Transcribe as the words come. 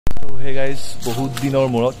তো hey guys বহুত দিনৰ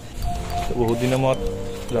মূৰত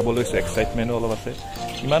যাবলৈ এক্সাইটমেণ্টো অলপ আছে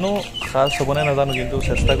ইমানো খাস হ'বনে নাজানো কিন্তু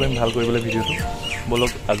চেষ্টা কৰিম ভাল কৰিবলৈ ভিডিঅ'টো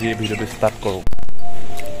বলক আজি এই ভিডিঅ'টো ষ্টাৰ্ট কৰোঁ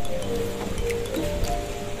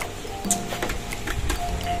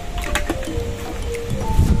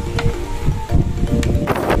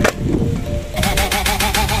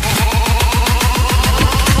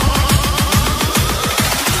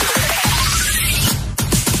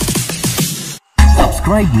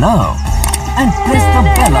Subscribe now and press the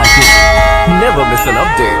bell icon. Never miss an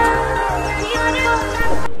update.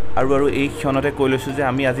 আৰু এই ক্ষণতে কৈ লৈছোঁ যে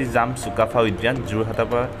আমি আজি যাম সুকাফা উদ্যান যোৰহাটৰ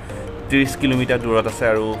পৰা 30 কিলোমিটাৰ দূৰত আছে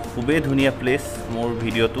আৰু খুবেই ধুনীয়া প্লেচ মোৰ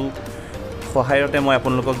ভিডিঅ'টো সহায়তে মই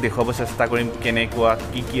আপোনালোকক দেখুৱাব চেষ্টা কৰিম কেনেকুৱা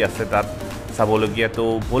কি আছে তাত চাবলগীয়া তো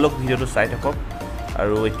বলক ভিডিঅ'টো চাই থাকক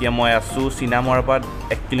আৰু এতিয়া মই আছোঁ চিনামৰাৰ পৰা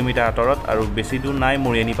 1 কিলোমিটাৰ আঁতৰত আৰু বেছি দূৰ নাই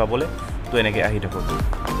মৰিয়ানি পাবলৈ তো এনেকৈ আহি থাকক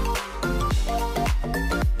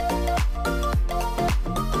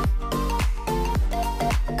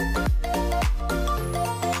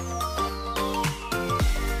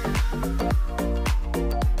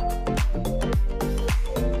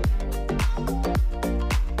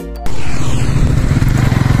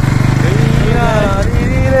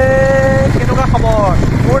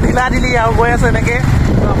দিলি আৰু গৈ আছে এনেকৈ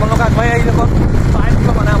আপোনালোকে আগবাঢ়ি আহি থাকক চাই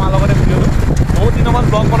থাকক মানে আমাৰ লগতে ভিডিঅ'টো বহুত দিনৰ মান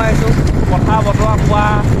ব্লগ বনাইছোঁ কথা বতৰা কোৱা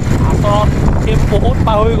আচৰণ সেই বহুত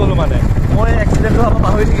পাহৰি গ'লোঁ মানে মই এক্সিডেণ্টটো আকৌ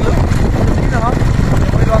পাহৰি থাকিলোঁ ঠিক নহওক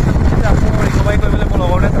মেমৰিটো আছে আকৌ ৰিকভাৰী কৰিবলৈ মোৰ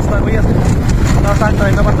লগৰতে চেষ্টা কৰি আছোঁ তাৰ চাই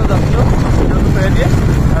ধন্যবাদটো যাছিলোঁ ভিডিঅ'টো ফেৰাই দিয়ে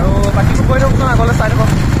আৰু বাকীবোৰ কৈ থাকোঁচোন আগলৈ চাই থাকক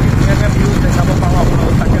ধুনীয়াকৈ ভিউজ দেখাব পাৰোঁ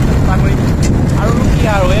আপোনালোকক তাকে চেষ্টা কৰিম আৰু কি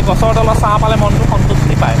আৰু এই গছৰ তলত চাহ পালে মনটো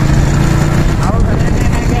সন্তুষ্টি পায় আৰু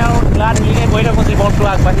আৰু ঢিলা ঢিলিকৈ গৈ থাকোঁ জীৱনটো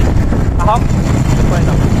আগবাঢ়ি আহক কৈ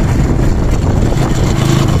যাম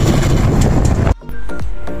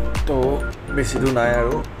তো বেছি দূৰ নাই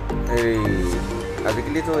আৰু এই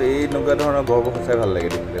আজিকালিতো এই এনেকুৱা ধৰণৰ গড়বোৰ সঁচাই ভাল লাগে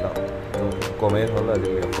দেখিলে ন তো কমেই হ'ল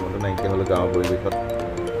আজিকালি অসমতো নাইকিয়া হ'ল গাঁৱৰ পৰিৱেশত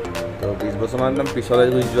তো 20 বছৰমান পিছলৈ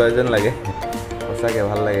যোৱা যেন লাগে সঁচাকৈ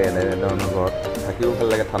ভাল লাগে এনে ধৰণৰ ঘৰত থাকিও ভাল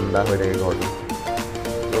লাগে ঠাণ্ডা হৈ থাকে ঘৰটো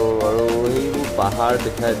তো আৰু সেইবোৰ পাহাৰ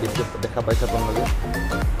দেখা পাইছে আপোনালোকে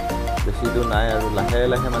বেছি দূৰ নাই আৰু লাহে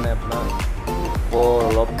লাহে মানে আপোনাৰ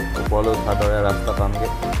অলপ ওপৰলৈ উঠাৰ দৰে ৰাস্তা পামগৈ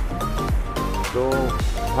তো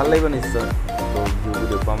ভাল লাগিব নিশ্চয় তো ভিউটো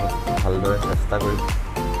দেখুৱাম ভালদৰে চেষ্টা কৰিম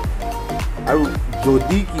আৰু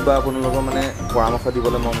যদি কিবা আপোনালোকৰ মানে পৰামৰ্শ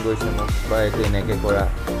দিবলৈ মন গৈছে মোক বা এইটো এনেকৈ কৰা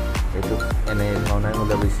এইটো এনেধৰণে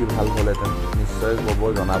হ'লে বেছি ভাল হ'লহেঁতেন নিশ্চয় ক'ব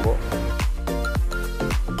জনাব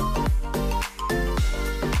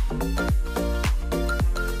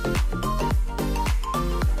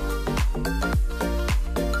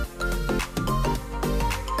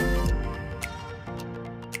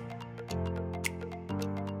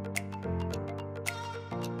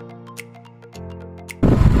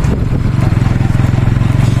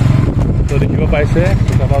তো দেখিব পাইছে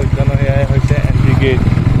সুকাফা উদ্যানৰ এয়াই হৈছে এণ্ট্ৰি গেট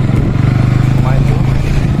সোমাইছোঁ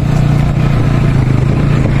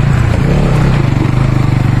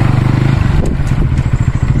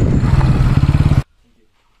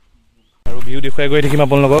আৰু ভিউ দেখুৱাই গৈ থাকিম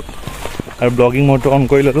আপোনালোকক আৰু ব্লগিং মোডটো অন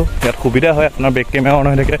কৰি ল'লোঁ ইয়াত সুবিধা হয় আপোনাৰ বেক কেমেৰা অন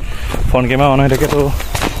হৈ থাকে ফ্ৰণ্ট কেমেৰা অন হৈ থাকে তো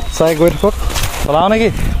চাই গৈ থাকক চলাওঁ নেকি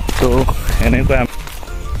তো এনেকুৱা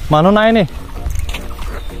মানুহ নাই নি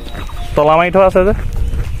তলা মাৰি থোৱা আছে যে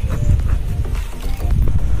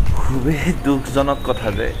খুবেই দুখজনক কথা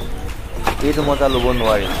যে এইটো মজা ল'ব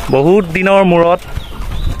নোৱাৰি বহুত দিনৰ মূৰত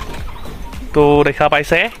তো দেখা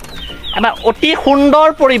পাইছে এটা অতি সুন্দৰ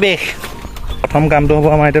পৰিৱেশ প্ৰথম কামটো হ'ব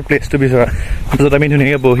আমাৰ এতিয়া প্লেচটো বিচৰা য'ত আমি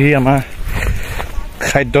ধুনীয়াকৈ বহি আমাৰ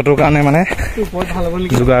খাদ্যটোৰ কাৰণে মানে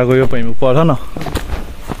যোগাৰ কৰিব পাৰিম ওপৰত ন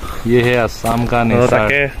ये है आसाम का नेचर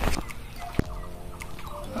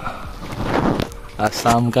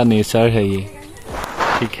आसाम का नेचर है ये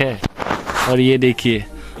ठीक है और ये देखिए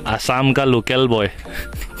आसाम का लोकल बॉय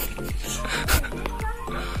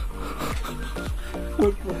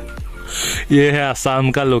ये है आसाम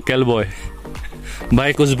का लोकल बॉय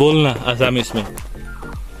भाई कुछ बोलना आसामीज में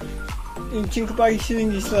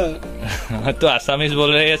तो आसामीज बोल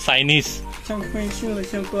रहे हैं चाइनीज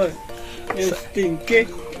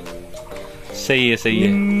सही है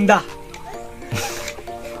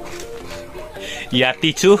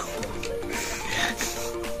यातीचू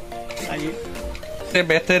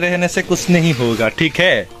बैठे रहने से कुछ नहीं होगा ठीक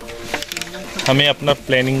है हमें अपना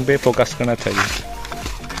प्लानिंग पे फोकस करना चाहिए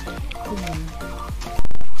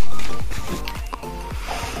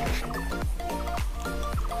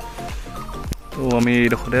तो আমি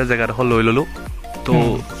এইডোখৰতে জেগাডোখৰ লৈ ল'লোঁ তো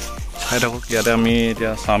চাই থাকক ইয়াতে আমি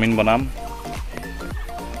এতিয়া চাওমিন বনাম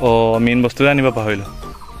মেইন বস্তুটো আনিব পাহৰিলোঁ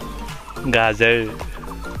গাজৰ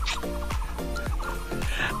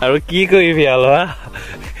আৰু কি কৰিবি আলহা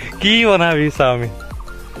কি বনাবি চাওমিন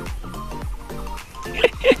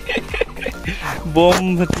বম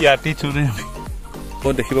তিয়াতি চুৰে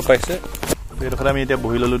বহুত দেখিব পাইছে এইডোখৰত আমি এতিয়া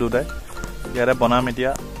বহি ল'লোঁ দুটাই ইয়াতে বনাম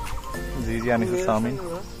এতিয়া যি আনিছোঁ চাওমিন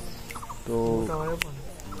তো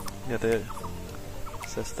ইয়াতে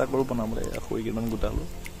চেষ্টা কৰোঁ বনাবলৈ খৰি কেইটামান গোটালোঁ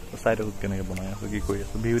চাই থাকক কেনেকৈ বনাই আছোঁ কি কৰি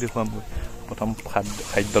আছোঁ বিহু দেখুৱাম প্ৰথম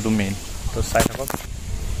খাদ্যটো মেইন তো চাই থাকক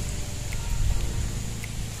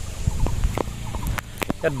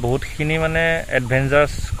ইয়াত বহুতখিনি মানে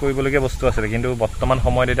এডভেঞ্চাৰ্ছ কৰিবলগীয়া বস্তু আছিলে কিন্তু বৰ্তমান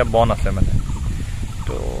সময়ত এতিয়া বন আছে মানে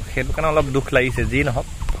তো সেইটো কাৰণে অলপ দুখ লাগিছে যি নহওক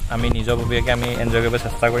আমি নিজৰববীয়াকৈ আমি এনজয় কৰিব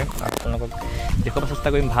চেষ্টা কৰিম আপোনালোকক দেখুৱাব চেষ্টা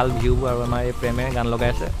কৰিম ভাল ভিউবোৰ আৰু আমাৰ এই প্ৰেমে গান লগাই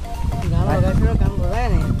আছে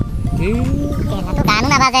গানো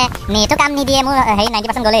নাবাজে নেটো কাম নিদিয়ে মোৰ হেৰি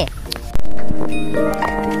 90% গ'লে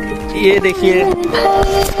ये देखिए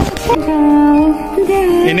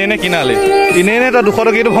इन्हें किनाले इन्हें तो 200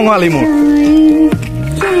 टका भंगाली मोर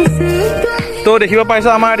तो देखिब पाइছো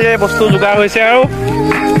আমাৰ এই বস্তু যোগাৰ হৈছে আৰু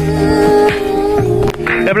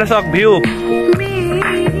এফালে চাওক ভিউ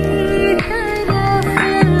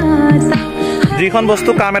যিখন বস্তু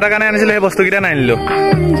কাম এটা কাৰণে আনিছিল সেই বস্তু কিটা নানিলো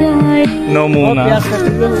নমুনা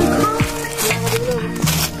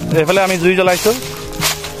এফালে আমি জুই জ্বলাইছো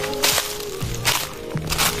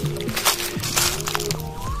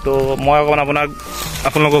তো মই অকণমান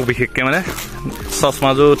আপোনালোকক বিশেষকৈ মানে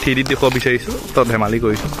চশমাযোৰ 3D দেখুৱাব বিচাৰিছোঁ তো ধেমালি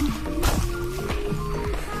কৰিছোঁ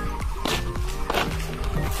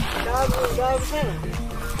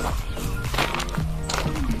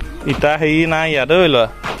ইটা হেৰি নাই ইয়াতে হৈ লোৱা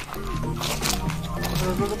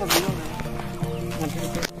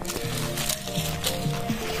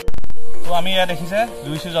তো আমি ইয়াত দেখিছে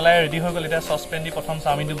জুই চুই জ্বলাই ৰেডি হৈ গ'ল এতিয়া চচপেন দি প্ৰথম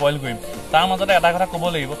চাওমিনটো বইল কৰিম তাৰ মাজতে এটা কথা ক'ব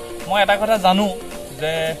লাগিব মই এটা কথা জানো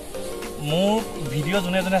যে মোৰ ভিডিঅ'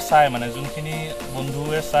 যোনে যোনে চাই মানে যোনখিনি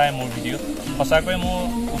বন্ধুৱে চাই মোৰ ভিডিঅ' সঁচাকৈ মোৰ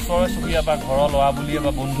ওচৰৰ চুবুৰীয়া বা ঘৰৰ ল'ৰা বুলিয়ে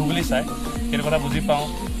বা বন্ধু বুলি চাই সেইটো কথা বুজি পাওঁ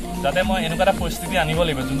যাতে মই এনেকুৱা এটা পৰিস্থিতি আনিব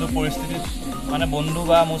লাগিব যোনটো পৰিস্থিতিত মানে বন্ধু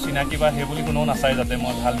বা মোৰ চিনাকি বা সেই বুলি কোনেও নাচায় যাতে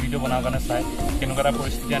মই ভাল ভিডিঅ' বনাবৰ কাৰণে চাই কেনেকুৱা এটা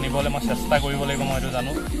পৰিস্থিতি আনিবলৈ মই চেষ্টা কৰিব লাগিব মই এইটো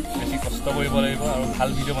জানো বেছি কষ্ট কৰিব লাগিব আৰু ভাল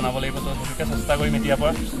ভিডিঅ' বনাব লাগিব তো গতিকে চেষ্টা কৰিম এতিয়াৰ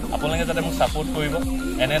পৰা আপোনালোকে যাতে মোক ছাপোৰ্ট কৰিব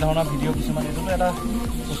এনেধৰণৰ ভিডিঅ' কিছুমান এইটোতো এটা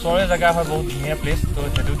ওচৰৰে জেগা হয় বহুত ধুনীয়া প্লেচ তো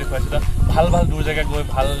সেইটো দেখুৱাইছোঁ ভাল ভাল দূৰ জেগা গৈ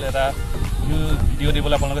ভাল এটা ভিডিঅ'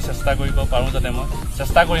 দিবলৈ আপোনালোকে চেষ্টা কৰিব পাৰোঁ যাতে মই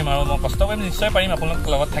চেষ্টা কৰিম আৰু মই কষ্ট কৰিম নিশ্চয় পাৰিম আপোনালোকৰ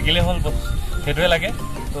লগত থাকিলেই হ'ল সেইটোৱে লাগে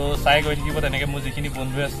তো চাই গৈ থাকিব তেনেকৈ মোৰ যিখিনি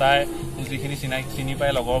বন্ধুৱে চাই মোৰ যিখিনি চিনি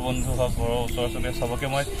পায় লগৰ বন্ধু হওক ঘৰৰ ওচৰ চুবুৰীয়া চবকে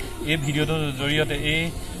মই এই ভিডিঅ'টোৰ জৰিয়তে এই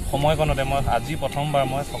সময়কণতে মই আজি প্ৰথমবাৰ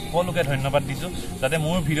মই সকলোকে ধন্যবাদ দিছোঁ যাতে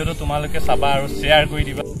মোৰ ভিডিঅ'টো তোমালোকে চাবা আৰু শ্বেয়াৰ কৰি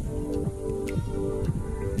দিবা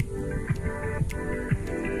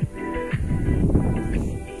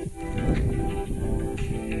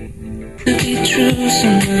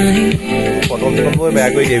পটল চটলবোৰ বেয়া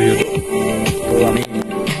কৰি দিয়ে ভিডিঅ'টো তো আমি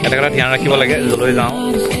এটা কথা ধ্যান ৰাখিব লাগে য'লৈ যাওঁ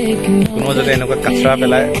কোনো যাতে এনেকুৱা কাচৰা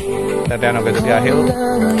পেলায় তাতে এনেকৈ যদি আহেও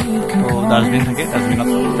তো ডাষ্টবিন থাকে ডাষ্টবিনত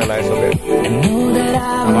পেলাই চবে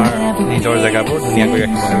আমাৰ নিজৰ জেগাবোৰ ধুনীয়াকৈ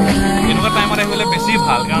ৰাখিব লাগে এনেকুৱা টাইমত আহিবলৈ বেছি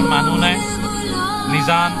ভাল কাৰণ মানুহ নাই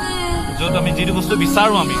নিজান য'ত আমি যিটো বস্তু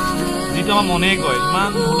বিচাৰোঁ আমি যিটো আমাৰ মনে কয়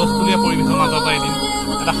ইমান হুলস্থুলীয়া পৰিৱেশৰ মাজৰ পৰা এদিন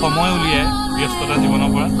এটা সময় উলিয়াই ব্যস্ততা জীৱনৰ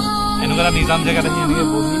পৰা এনেকুৱা এটা নিজান জেগাত আহি এনেকৈ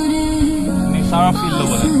বহি নেচাৰৰ ফিল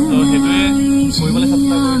ল'বলৈ তো সেইটোৱে কৰিবলৈ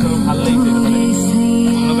চেষ্টা কৰিছোঁ ভাল লাগিছে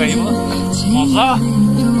আপোনালোক আহিব মজা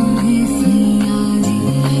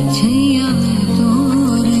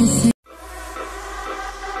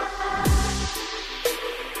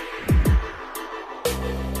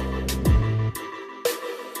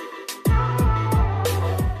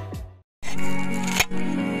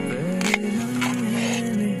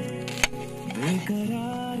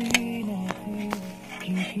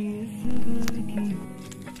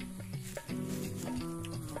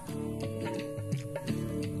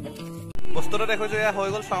বস্তুটো দেখোঁ এয়া হৈ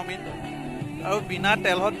গ'ল চাওমিন আৰু বিনা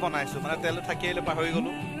তেলত বনাইছোঁ মানে তেলটো থাকি আহিলে পাহৰি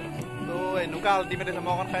গ'লোঁ তো এনেকুৱা আল্টিমেট হৈছে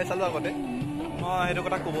মই অকণ খাই চালোঁ আগতে মই সেইটো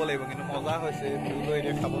কথা ক'ব লাগিব কিন্তু মজা হৈছে লৈ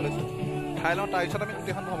এতিয়া খাব লৈছোঁ খাই লওঁ তাৰপিছত আমি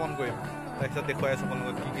গোটেইখন ভ্ৰমণ কৰিম তাৰপিছত দেখুৱাই আছোঁ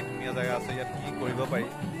আপোনালোকক কি কি ধুনীয়া জেগা আছে ইয়াত কি কৰিব পাৰি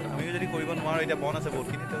আমিও যদি কৰিব নোৱাৰোঁ এতিয়া বন আছে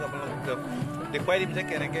বহুতখিনি তো আপোনালোকক দেখুৱাই দিম যে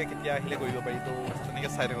কেনেকৈ কেতিয়া আহিলে কৰিব পাৰি তো তেনেকৈ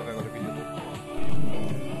চাই থাকক আগতে ভিডিঅ'টো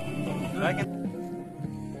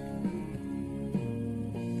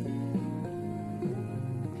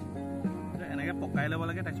পকাই ল'ব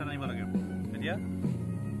লাগে তাৰপিছত আনিব লাগে তেতিয়া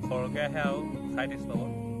সৰহকৈ আহে আৰু খাই টেষ্ট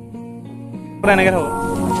পাব এনেকৈ থ'ব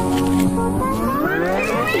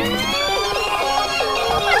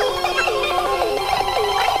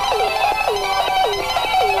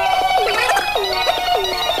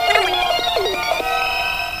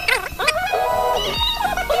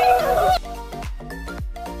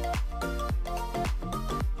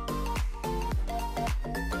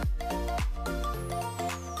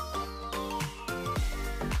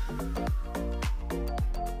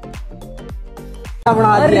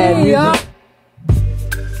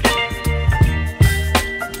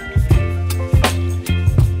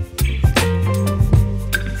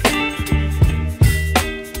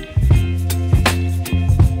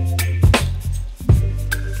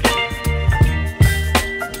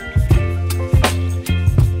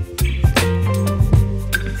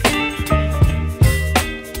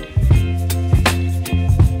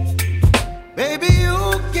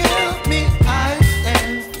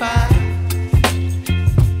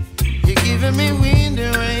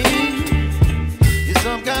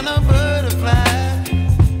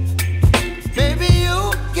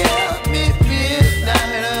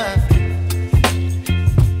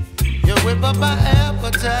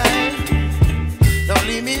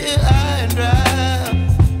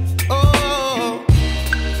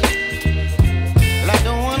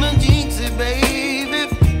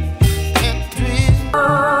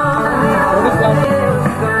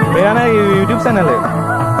मेरा ना यूट्यूब चैनल है,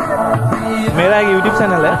 मेरा एक यूट्यूब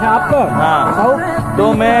चैनल है आपका। हाँ,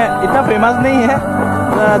 तो मैं इतना फेमस नहीं है,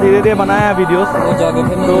 धीरे धीरे बनाया वीडियोस,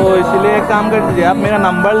 तो इसलिए एक काम कर दीजिए, आप मेरा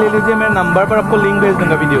नंबर ले लीजिए, मेरे नंबर पर आपको लिंक भेज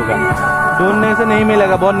दूंगा वीडियो का। ढूंढने से नहीं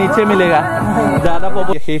मिलेगा, बहुत नीचे मिलेगा ज़्यादा पाব।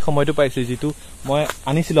 সেই সময়টো পাইছোঁ যিটো মই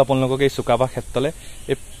আনিছিলোঁ আপোনালোকক এই চুকাফা ক্ষেত্ৰলৈ,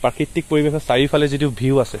 এই প্ৰাকৃতিক পৰিৱেশৰ চাৰিওফালে যিটো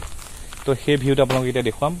ভিউ আছে, তো সেই ভিউটো আপোনালোকক এতিয়া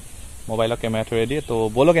দেখুৱাম মোবাইলৰ কেমেৰা থৈ দিয়ে। তো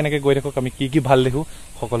বলক এনেকৈ গৈ থাকক, আমি কি কি ভাল দেখোঁ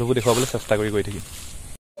সকলোবোৰ দেখুৱাবলৈ চেষ্টা কৰি গৈ থাকিম।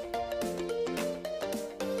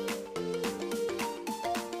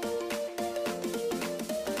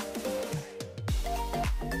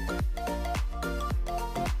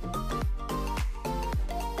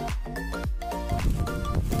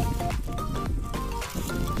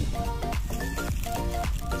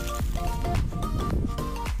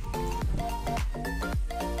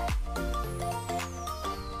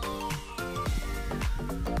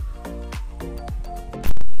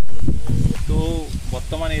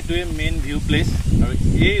 বৰ্তমান এইটোৱে মেইন ভিউ প্লেচ, আৰু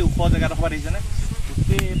এই ওখ জেগাডোখৰ দেখিছেনে,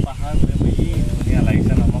 গোটেই পাহাৰ ধুনীয়া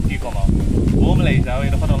লাগিছে ন, মই কি ক'ম আৰু বম লাগিছে। আৰু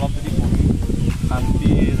এইডোখৰত অলপ যদি বহি শান্তি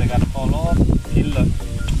জেগাডোখৰ অলপ ফিল লয়,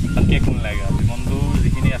 শান্তি একো নালাগে, জীৱনটো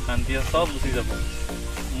যিখিনি অশান্তি আছে চব গুচি যাব।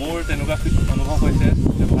 মোৰ তেনেকুৱা অনুভৱ হৈছে,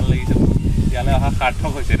 ভাল লাগিছে, ইয়ালৈ অহা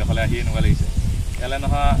সাৰ্থক হৈছে, এইডোখৰলৈ আহি এনেকুৱা লাগিছে। ইয়ালৈ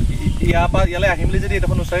নহা, ইয়াৰ পৰা ইয়ালৈ আহিম বুলি যদি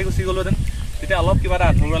এইডোখৰ নোচাৰি গুচি গ'লোহেঁতেন, তেতিয়া অলপ কিবা এটা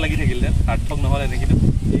আধৰুৱা লাগি থাকিলহেঁতেন, সাৰ্থক নহ'লেহেঁতেন। কিন্তু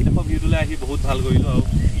এইডোখৰ ভিউটোলৈ আহি বহুত ভাল কৰিলোঁ, আৰু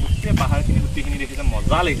গোটেই পাহাৰখিনি গোটেইখিনি দেখিছে,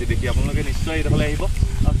 মজা লাগিছে দেখি। আপোনালোকে নিশ্চয় এইডোখৰলৈ আহিব,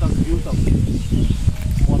 আৰু চাওক ভিউ চাওক,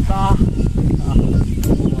 মজা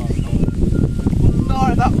সুন্দৰ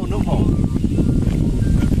এটা অনুভৱ।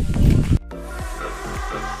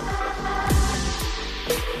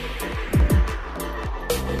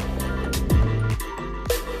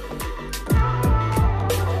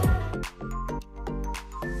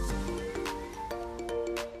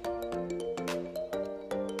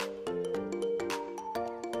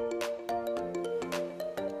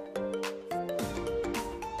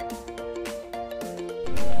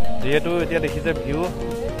 যিহেতু এতিয়া দেখিছে ভিউ,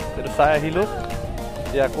 এইটো চাই আহিলোঁ,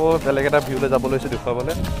 এতিয়া আকৌ বেলেগ এটা ভিউলৈ যাব লৈছোঁ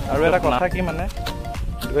দেখুৱাবলৈ। আৰু এটা কথা কি মানে,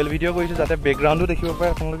 ডুৱেল ভিডিঅ' কৰিছোঁ যাতে বেকগ্ৰাউণ্ডো দেখিব পাৰে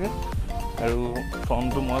আপোনালোকে, আৰু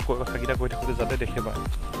ফ্ৰণ্টটো মই কথাকেইটা কৈ থাকোঁতে যাতে দেখে পায়।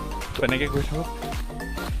 তো এনেকৈ গৈ থাকক,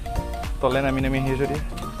 তলে নামি নামি আহি যদি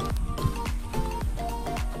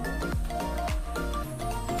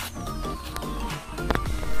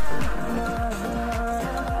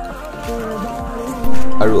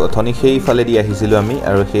আৰু অথনি সেইফালেদি আহিছিলোঁ আমি,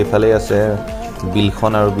 আৰু সেইফালে আছে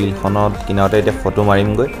বিলখন, আৰু বিলখনত কিনাৰতে এতিয়া ফটো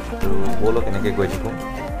মাৰিমগৈ। আৰু ব'লক এনেকৈ গৈ থাকোঁ।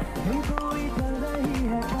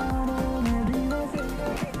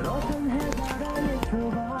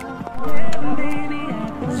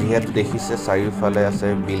 যিহেতু দেখিছে চাৰিওফালে আছে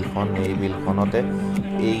বিলখন, এই বিলখনতে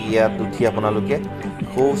ইয়াত উঠি আপোনালোকে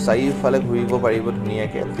খুব চাৰিওফালে ঘূৰিব পাৰিব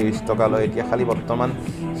ধুনীয়াকৈ। 30 টকা লয় এতিয়া, খালি বৰ্তমান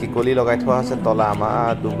শিকলি লগাই থোৱা আছে তলা, আমাৰ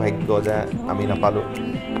দুৰ্ভাগ্য যে আমি নাপালোঁ।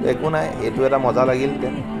 একো নাই, এইটো এটা মজা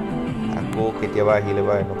লাগিলহেঁতেন, আকৌ কেতিয়াবা আহিলে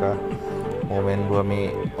বা এনেকুৱা মমেণ্টবোৰ আমি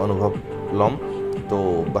অনুভৱ ল'ম। তো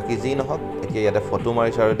বাকী যি নহওক, এতিয়া ইয়াতে ফটো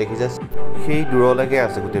মাৰিছোঁ, আৰু দেখিছে সেই দূৰলৈকে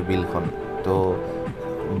আছে গোটেই বিলখন, তো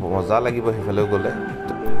মজা লাগিব সেইফালেও গ'লে।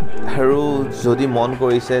 আৰু যদি মন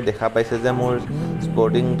কৰিছে, দেখা পাইছে যে মোৰ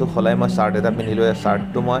স্পৰ্টিংটো সলাই মই চাৰ্ট এটা পিন্ধিলোঁ,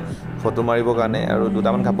 চাৰ্টটো মই ফটো মাৰিবৰ কাৰণে, আৰু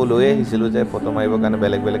দুটামান কাপোৰ লৈ আহিছিলোঁ যে ফটো মাৰিবৰ কাৰণে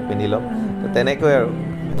বেলেগ বেলেগ পিন্ধি ল'ম, তো তেনেকৈ আৰু।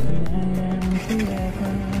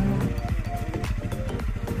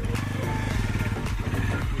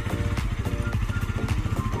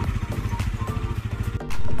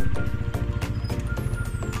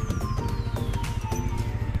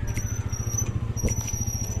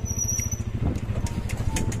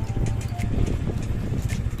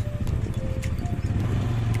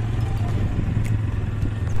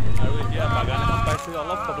 এয়া বাগান এখন পাইছোঁ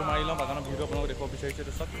অলপ ফটো মাৰি লওঁ বাগানৰ ভিডিঅ' আপোনালোকক দেখুৱাব বিচাৰিছোঁ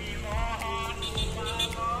এইটো চাওক